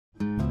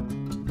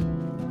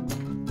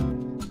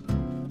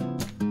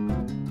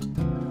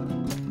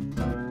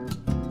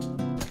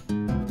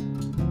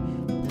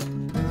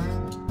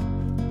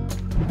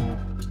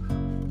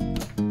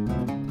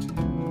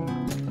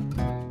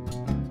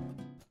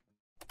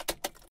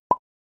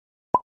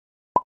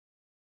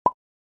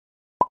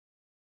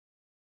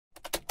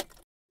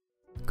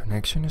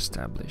Connection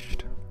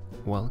established.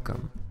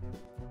 Welcome.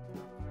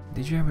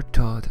 Did you ever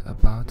thought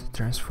about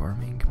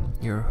transforming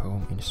your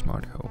home into a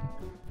smart home?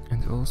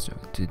 And also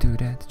to do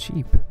that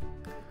cheap?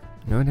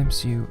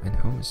 NodeMCU and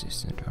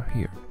HomeAssistant are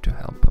here to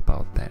help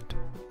about that.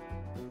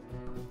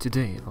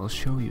 Today I'll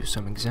show you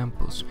some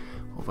examples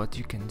of what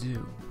you can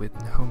do with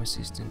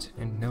HomeAssistant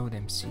and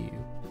NodeMCU.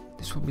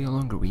 This will be a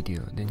longer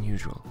video than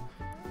usual.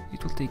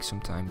 It will take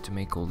some time to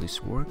make all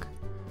this work,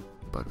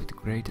 but with a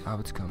great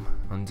outcome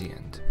on the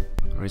end.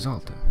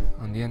 Result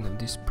on the end of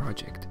this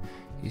project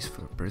is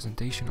for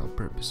presentational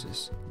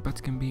purposes,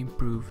 but can be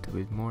improved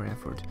with more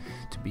effort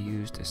to be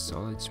used as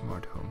solid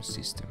smart home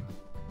system.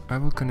 I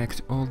will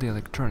connect all the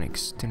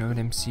electronics to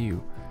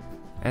NodeMCU,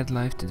 add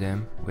live to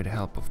them with the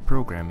help of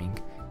programming,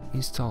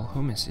 install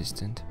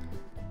HomeAssistant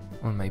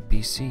on my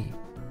PC,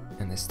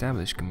 and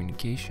establish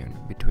communication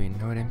between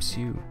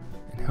NodeMCU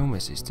and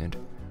HomeAssistant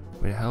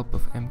with the help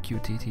of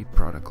MQTT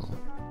protocol.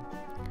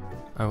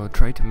 I will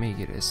try to make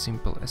it as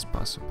simple as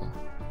possible.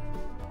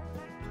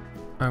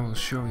 I will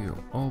show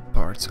you all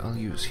parts I'll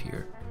use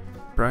here,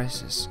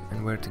 prices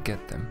and where to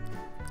get them.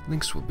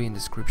 Links will be in the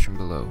description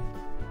below.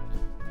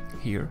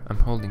 Here I'm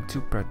holding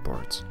two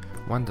breadboards,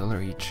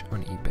 $1 each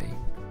on eBay.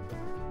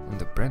 On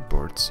the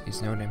breadboards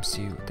is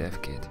NodeMCU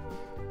dev kit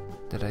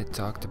that I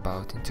talked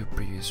about in two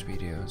previous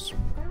videos.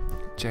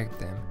 Check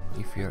them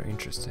if you are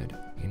interested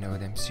in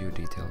NodeMCU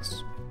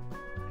details.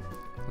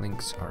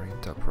 Links are in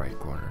top right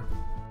corner.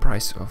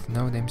 Price of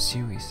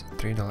NodeMCU is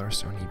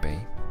 $3 on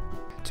eBay.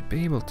 To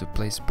be able to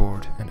place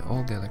board and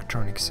all the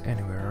electronics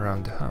anywhere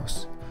around the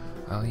house,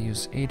 I'll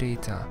use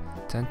ADATA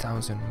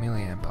 10,000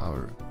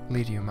 mAh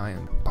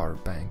lithium-ion power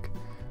bank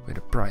with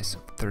a price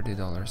of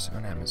 $30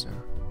 on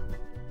Amazon.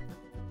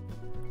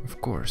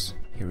 Of course,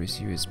 here is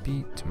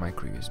USB to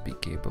micro USB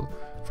cable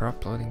for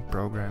uploading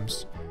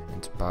programs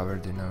and to power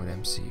the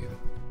NodeMCU.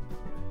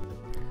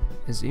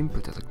 As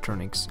input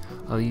electronics,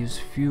 I'll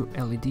use few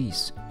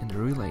LEDs and a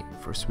relay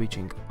for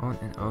switching on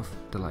and off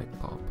the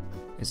light bulb.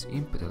 As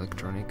input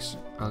electronics,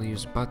 I'll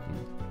use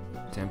button,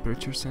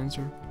 temperature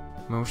sensor,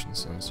 motion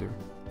sensor,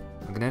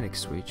 magnetic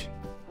switch,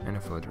 and a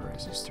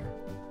photoresistor.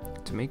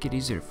 To make it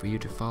easier for you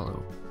to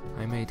follow,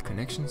 I made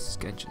connection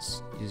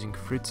sketches using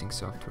fritzing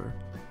software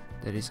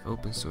that is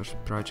open source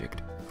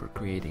project for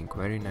creating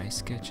very nice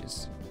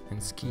sketches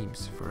and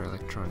schemes for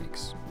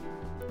electronics.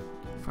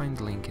 Find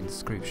the link in the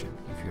description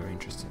if you are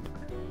interested.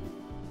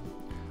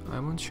 I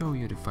won't show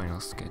you the final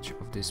sketch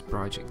of this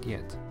project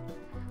yet,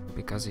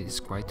 because it is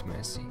quite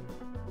messy.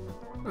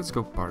 Let's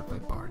go part by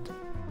part.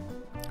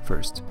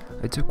 First,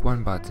 I took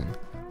one button,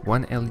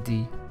 one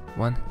LED,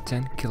 one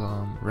 10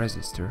 kΩ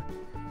resistor,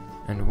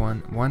 and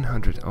one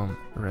 100 ohm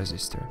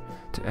resistor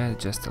to add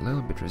just a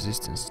little bit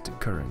resistance to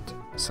current,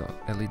 so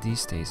LED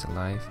stays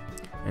alive,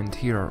 and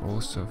here are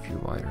also a few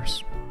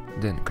wires.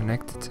 Then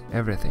connected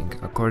everything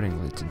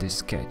accordingly to this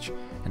sketch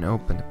and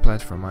opened the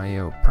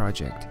PlatformIO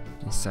project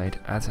inside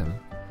Atom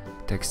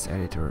text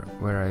editor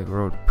where I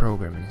wrote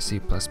program in C++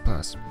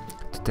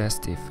 to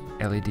test if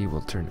LED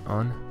will turn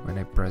on when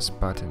I press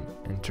button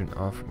and turn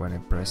off when I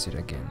press it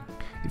again.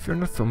 If you're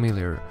not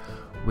familiar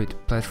with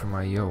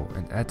PlatformIO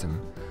and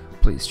Atom,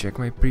 please check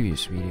my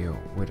previous video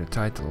with a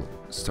title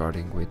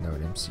starting with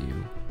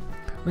NodeMCU.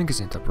 Link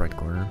is in top right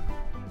corner.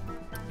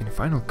 In the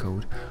final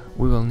code,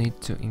 we will need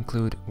to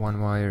include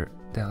one wire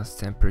Dallas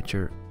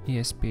temperature,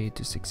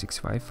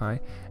 ESP8266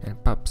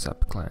 and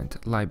PubSub client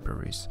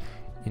libraries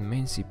in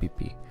main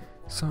CPP,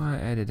 so I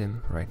added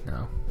them right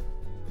now.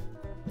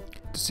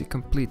 To see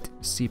complete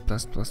C++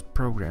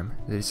 program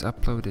that is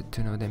uploaded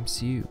to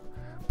NodeMCU,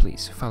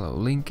 please follow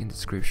link in the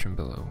description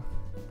below.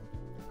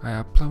 I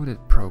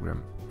uploaded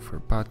program for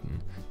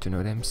button to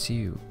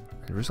NodeMCU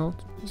and the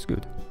result is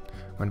good.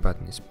 When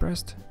button is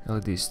pressed,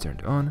 LED is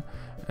turned on,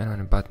 and when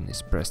a button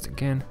is pressed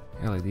again,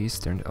 LED is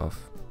turned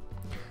off.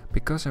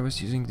 Because I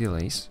was using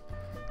delays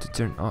to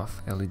turn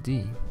off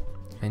LED,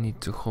 I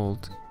need to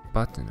hold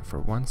button for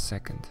 1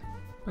 second,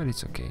 but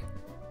it's okay.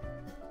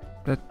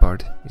 That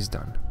part is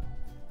done.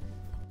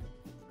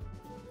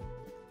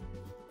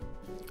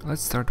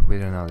 Let's start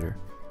with another.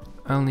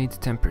 I'll need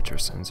temperature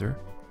sensor.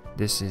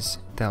 This is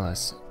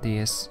Dallas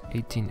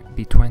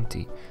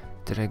DS18B20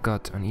 that I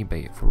got on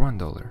eBay for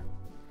 $1.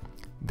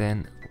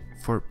 Then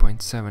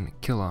 4.7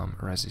 kΩ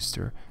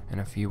resistor and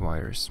a few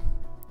wires.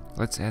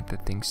 Let's add the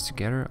things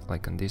together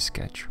like on this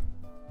sketch.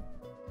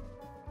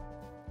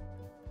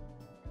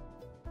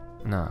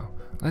 Now,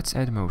 let's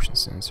add motion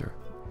sensor.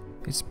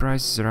 Its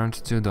price is around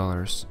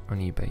 $2 on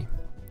eBay.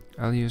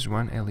 I'll use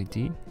one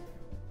LED,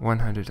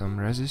 100 ohm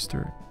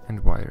resistor and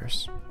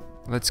wires.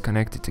 Let's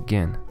connect it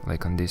again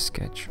like on this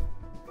sketch.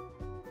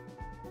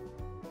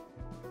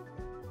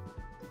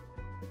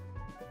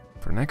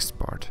 For next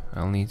part,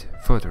 I'll need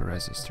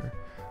photoresistor.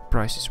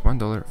 Price is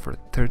 $1 for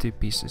 30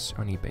 pieces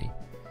on eBay.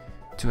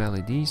 2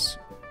 LEDs,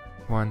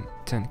 one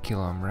 10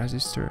 kΩ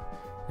resistor,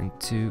 and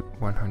 2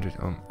 100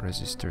 ohm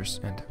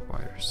resistors and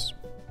wires.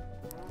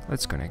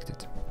 Let's connect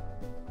it.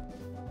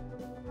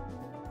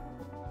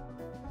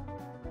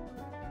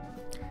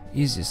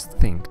 Easiest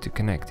thing to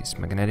connect is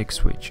magnetic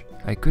switch.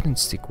 I couldn't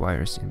stick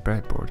wires in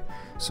breadboard,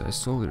 so I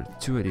soldered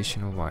 2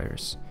 additional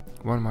wires.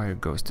 One wire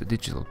goes to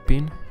digital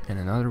pin and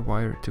another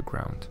wire to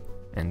ground.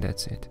 And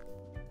that's it.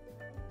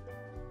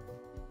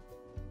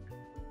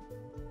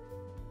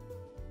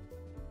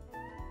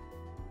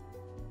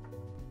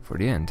 For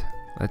the end,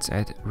 let's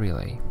add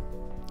relay.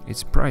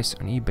 Its price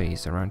on eBay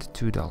is around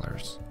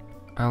 $2.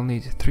 I'll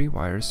need 3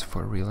 wires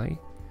for relay,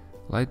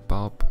 light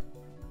bulb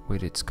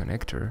with its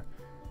connector,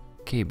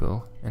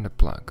 cable and a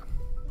plug.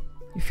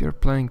 If you're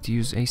planning to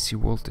use AC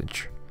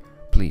voltage,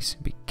 please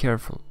be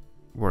careful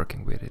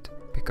working with it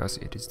because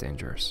it is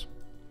dangerous.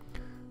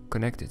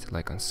 Connect it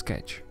like on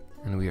Sketch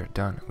and we are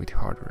done with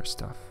hardware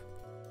stuff.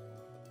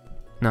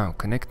 Now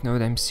connect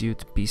NodeMCU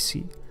to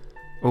PC,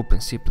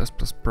 open C++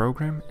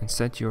 program and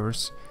set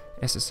yours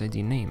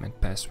SSID name and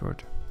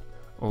password,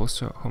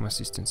 also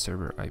HomeAssistant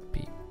server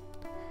IP.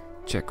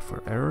 Check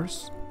for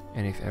errors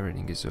and if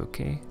everything is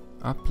okay,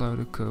 upload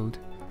the code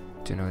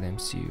to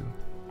NodeMCU.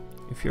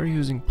 If you're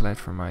using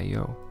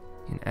PlatformIO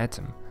in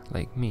Atom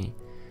like me,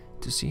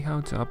 to see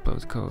how to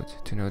upload code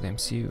to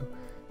NodeMCU,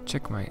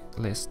 check my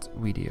list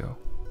video.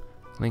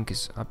 Link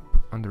is up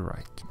on the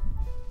right.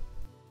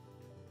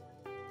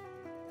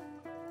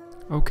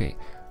 Okay,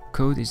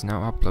 code is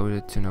now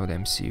uploaded to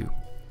NodeMCU.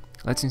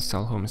 Let's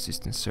install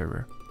HomeAssistant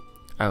server.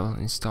 I will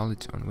install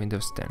it on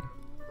Windows 10.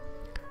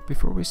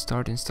 Before we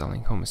start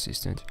installing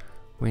HomeAssistant,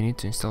 we need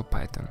to install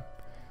Python.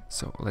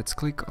 So let's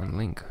click on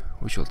link,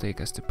 which will take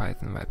us to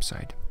Python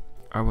website.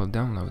 I will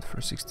download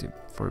for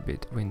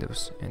 64-bit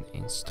Windows and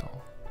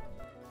install.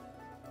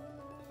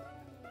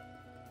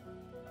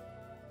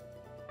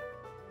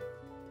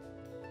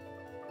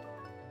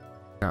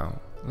 Now,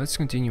 let's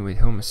continue with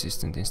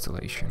HomeAssistant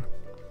installation.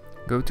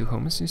 Go to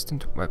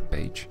HomeAssistant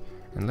webpage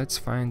and let's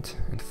find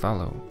and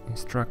follow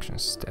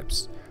instructions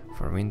steps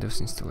for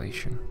Windows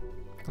installation.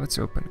 Let's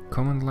open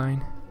command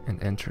line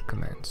and enter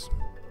commands.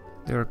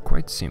 They are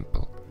quite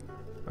simple.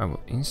 I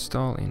will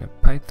install in a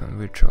Python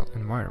virtual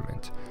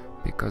environment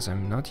because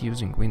I'm not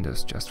using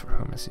Windows just for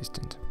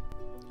HomeAssistant.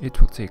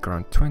 It will take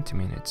around 20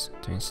 minutes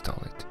to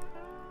install it.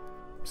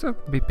 So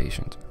be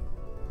patient.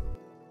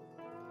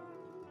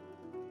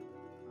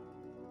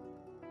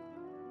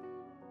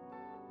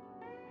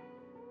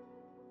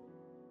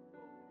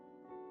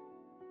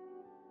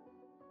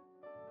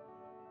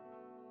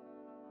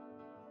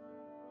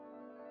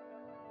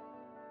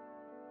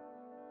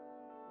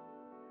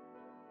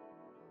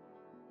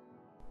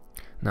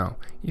 Now,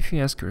 if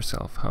you ask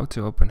yourself how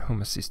to open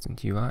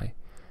HomeAssistant UI,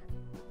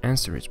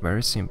 answer is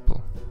very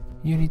simple.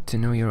 You need to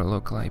know your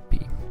local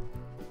IP.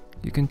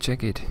 You can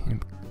check it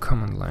in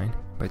command line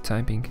by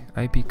typing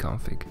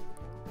ipconfig,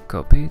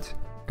 copy it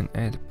and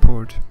add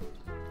port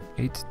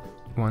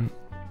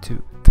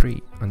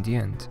 8123 on the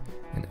end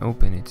and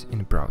open it in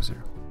the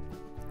browser.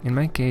 In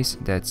my case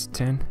that's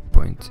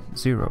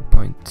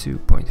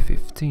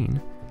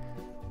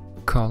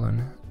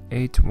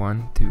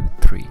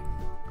 10.0.2.15:8123.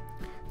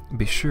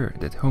 Be sure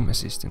that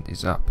HomeAssistant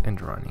is up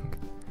and running.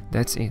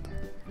 That's it.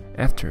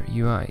 After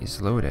UI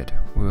is loaded,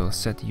 we will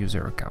set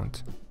user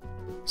account,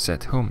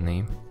 set home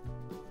name,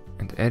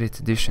 and edit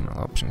additional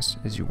options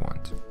as you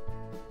want.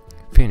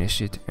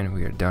 Finish it and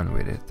we are done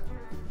with it.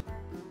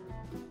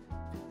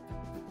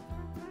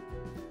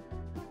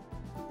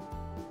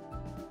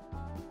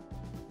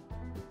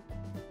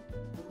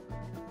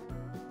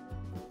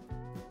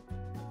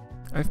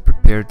 I've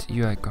prepared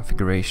UI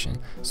configuration,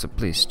 so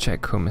please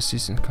check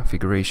HomeAssistant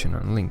configuration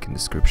on link in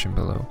description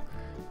below.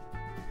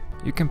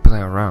 You can play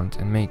around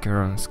and make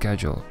your own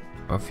schedule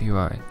of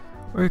UI,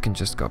 or you can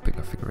just copy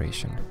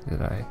configuration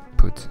that I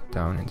put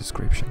down in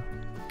description.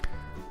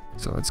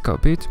 So let's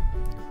copy it,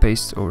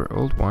 paste over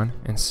old one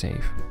and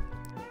save.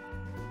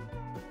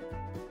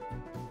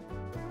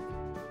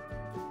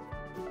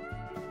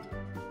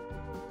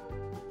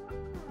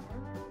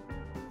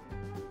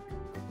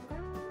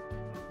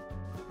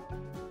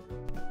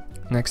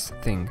 Next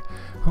thing,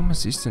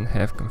 HomeAssistant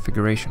have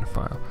configuration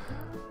file,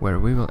 where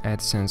we will add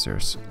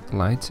sensors,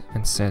 light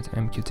and set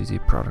MQTT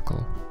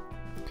protocol.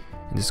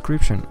 In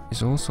description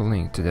is also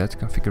linked to that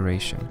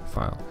configuration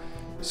file,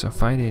 so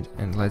find it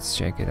and let's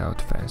check it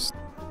out fast.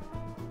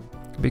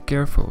 Be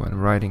careful when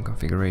writing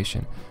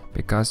configuration,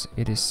 because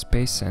it is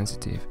space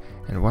sensitive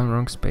and one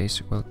wrong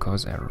space will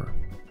cause error.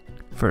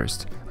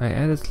 First, I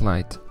added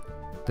light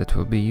that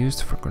will be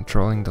used for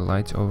controlling the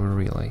light over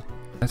relay.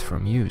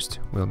 Platform used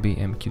will be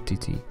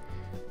MQTT.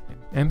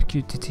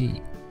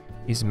 MQTT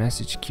is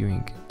message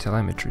queuing,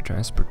 telemetry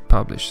transport,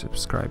 publish,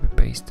 subscribe,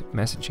 paste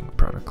messaging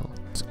protocol.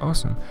 It's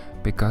awesome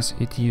because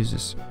it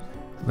uses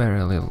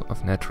very little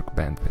of network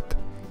bandwidth.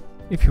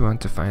 If you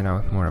want to find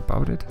out more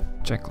about it,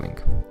 check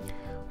link.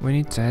 We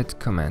need to add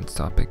command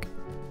topic.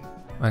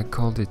 I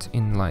called it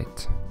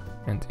inLight,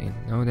 and in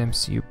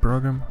NodeMCU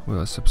program we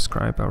will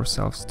subscribe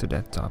ourselves to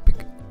that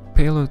topic.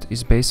 Payload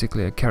is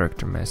basically a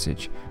character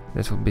message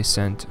that will be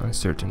sent on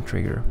certain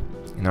trigger.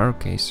 In our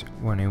case,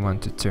 when we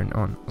want to turn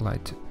on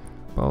light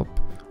bulb,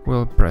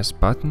 we'll press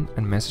button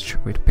and message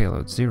with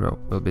payload 0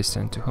 will be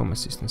sent to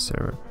HomeAssistant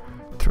server.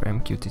 through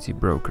MQTT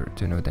broker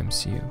to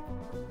NodeMCU.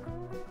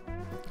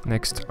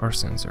 Next are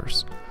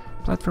sensors.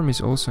 Platform is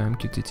also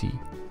MQTT.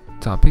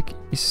 Topic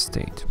is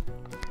state.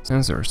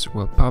 Sensors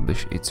will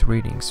publish its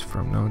readings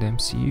from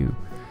NodeMCU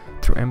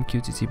through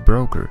MQTT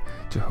broker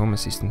to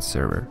HomeAssistant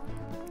server,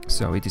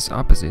 so it is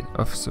opposite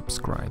of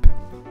subscribe.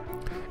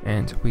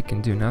 And we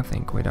can do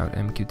nothing without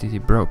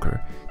MQTT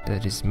broker,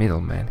 that is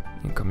middleman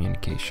in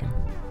communication.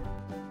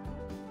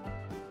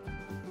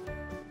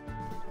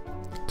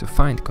 To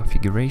find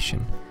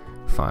configuration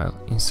file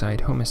inside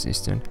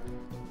HomeAssistant,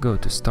 go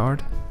to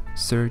Start,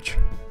 Search,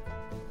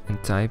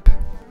 and type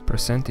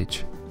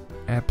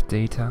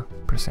 %appdata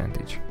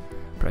 %.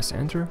 Press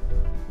enter,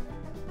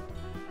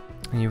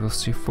 and you will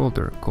see a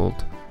folder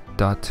called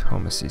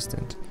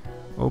 .homeassistant.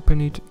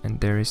 Open it, and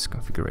there is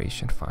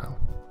configuration file.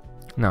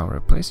 Now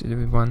replace it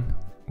with one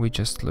we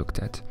just looked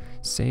at.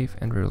 Save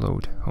and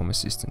reload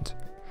HomeAssistant.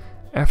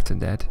 After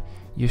that,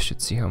 you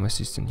should see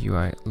HomeAssistant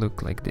UI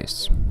look like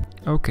this.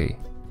 Okay,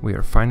 we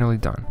are finally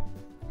done.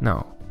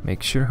 Now,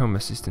 make sure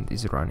HomeAssistant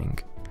is running.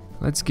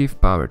 Let's give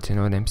power to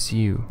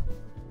NodeMCU,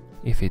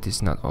 if it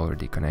is not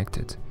already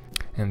connected,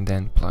 and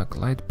then plug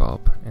light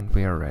bulb, and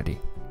we are ready.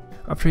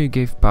 After you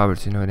gave power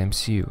to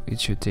NodeMCU, it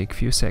should take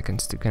few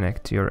seconds to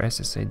connect to your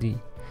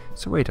SSID,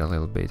 so wait a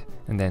little bit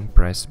and then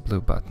press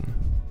blue button.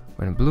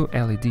 When blue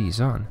LED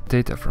is on,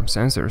 data from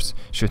sensors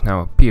should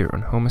now appear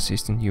on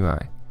HomeAssistant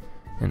UI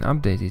and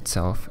update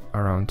itself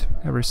around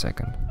every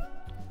second.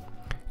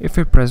 If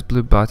we press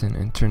blue button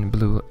and turn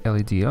blue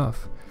LED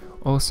off,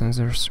 all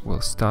sensors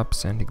will stop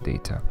sending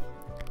data.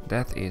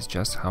 That is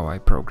just how I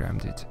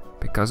programmed it,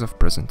 because of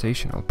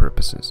presentational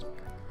purposes.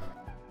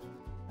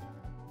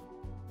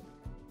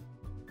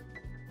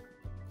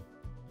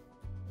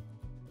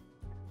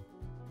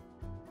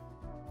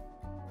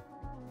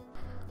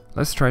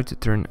 Let's try to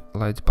turn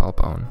light bulb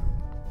on.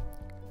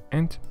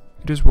 And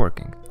it is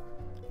working.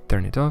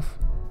 Turn it off.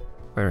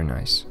 Very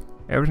nice.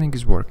 Everything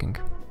is working.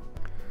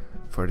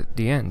 For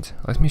the end,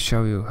 let me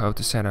show you how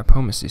to set up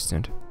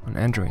HomeAssistant on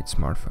Android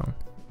smartphone.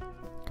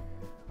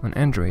 On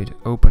Android,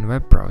 open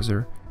web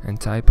browser and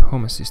type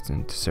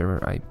HomeAssistant server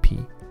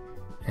IP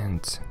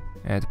and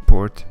add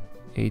port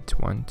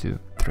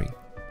 8123.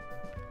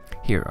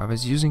 Here I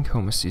was using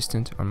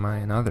HomeAssistant on my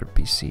another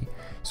PC,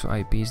 so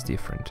IP is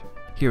different.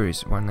 Here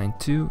is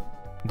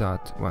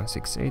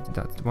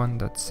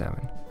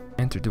 192.168.1.7.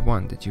 Enter the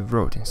one that you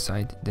wrote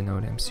inside the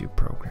NodeMCU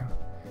program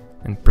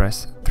and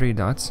press 3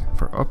 dots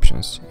for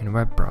options in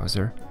web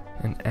browser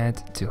and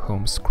add to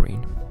home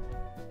screen.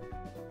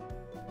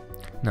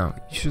 Now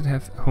you should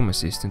have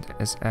HomeAssistant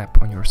as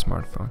app on your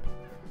smartphone.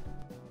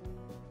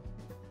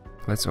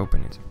 Let's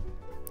open it.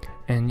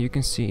 And you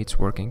can see it's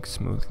working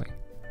smoothly.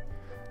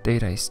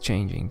 Data is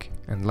changing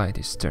and light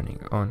is turning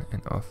on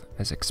and off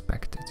as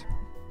expected.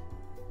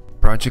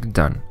 Project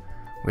done.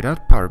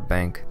 Without power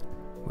bank,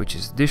 which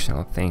is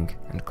additional thing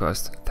and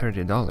cost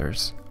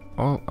 $30,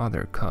 all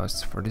other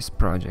costs for this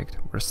project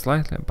were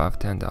slightly above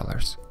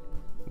 $10.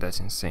 That's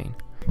insane.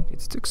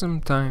 It took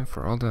some time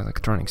for all the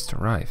electronics to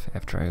arrive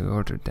after I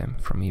ordered them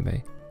from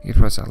eBay. It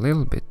was a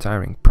little bit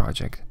tiring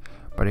project,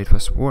 but it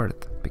was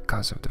worth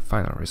because of the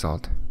final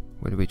result,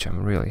 with which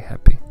I'm really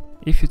happy.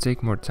 If you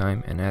take more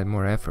time and add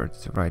more effort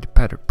to write a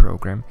better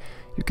program,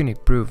 you can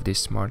improve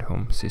this smart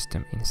home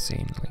system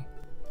insanely.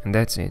 And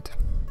that's it.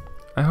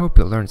 I hope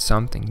you learned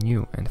something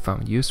new and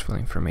found useful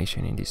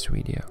information in this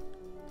video.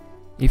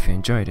 If you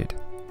enjoyed it,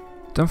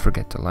 don't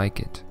forget to like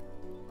it.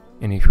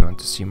 And if you want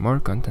to see more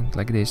content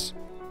like this,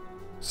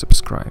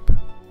 subscribe.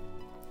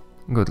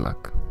 Good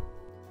luck.